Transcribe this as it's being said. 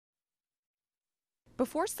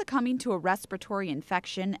Before succumbing to a respiratory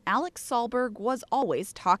infection, Alex Sahlberg was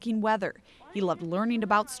always talking weather. He loved learning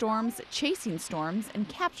about storms, chasing storms, and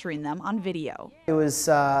capturing them on video. It was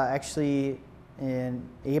actually in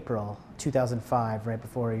April 2005, right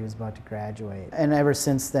before he was about to graduate. And ever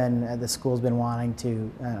since then, the school's been wanting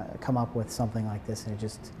to come up with something like this, and it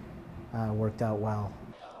just worked out well.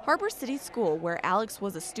 Harbor City School, where Alex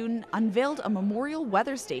was a student, unveiled a memorial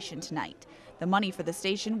weather station tonight. The money for the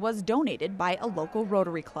station was donated by a local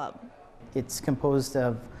Rotary Club. It's composed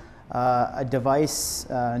of a device,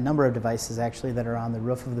 a number of devices actually, that are on the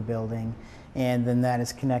roof of the building, and then that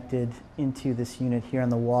is connected into this unit here on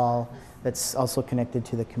the wall that's also connected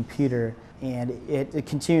to the computer, and it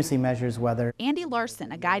continuously measures weather. Andy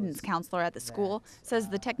Larson, a guidance counselor at the school, says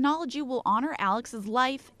the technology will honor Alex's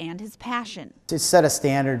life and his passion. To set a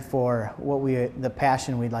standard for the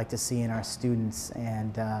passion we'd like to see in our students,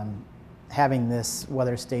 and having this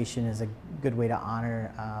weather station is a good way to honor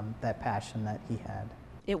that passion that he had.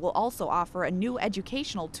 It will also offer a new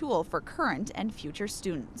educational tool for current and future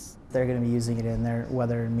students. They're going to be using it in their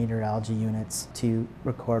weather and meteorology units to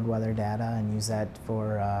record weather data and use that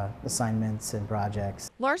for assignments and projects.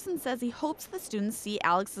 Larson says he hopes the students see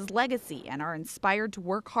Alex's legacy and are inspired to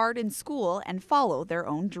work hard in school and follow their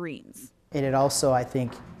own dreams. And it also, I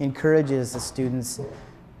think, encourages the students,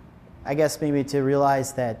 I guess, maybe to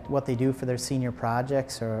realize that what they do for their senior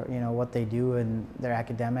projects, or what they do in their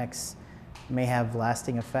academics, may have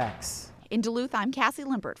lasting effects. In Duluth, I'm Cassie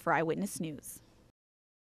Limpert for Eyewitness News.